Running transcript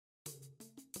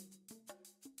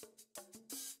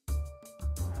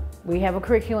We have a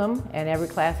curriculum, and every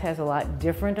class has a lot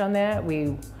different on that.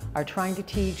 We are trying to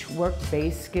teach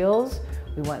work-based skills.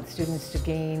 We want students to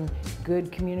gain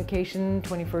good communication,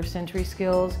 21st century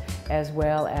skills, as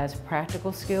well as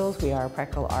practical skills. We are a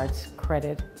practical arts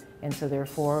credit, and so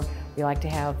therefore we like to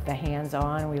have the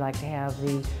hands-on. We like to have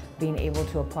the being able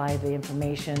to apply the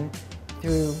information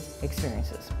through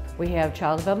experiences. We have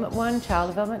Child Development 1, Child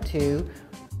Development 2,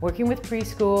 working with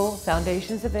preschool,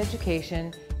 foundations of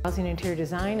education, housing interior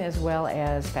design, as well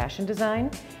as fashion design.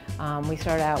 We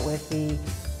start out with the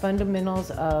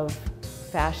fundamentals of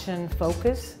fashion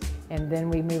focus, and then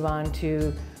we move on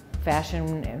to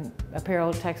fashion and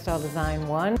apparel textile design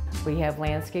 1. We have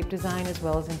landscape design as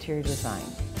well as interior design.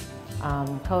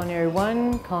 Culinary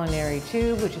 1, culinary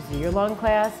 2, which is a year-long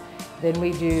class. Then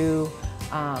we do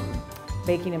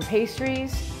baking and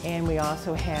pastries, and we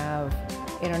also have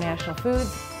international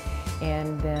foods.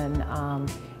 And then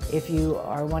if you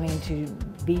are wanting to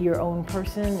be your own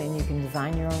person, and you can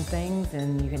design your own things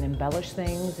and you can embellish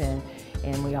things,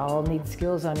 and we all need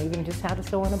skills on even just how to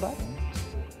sew on a button.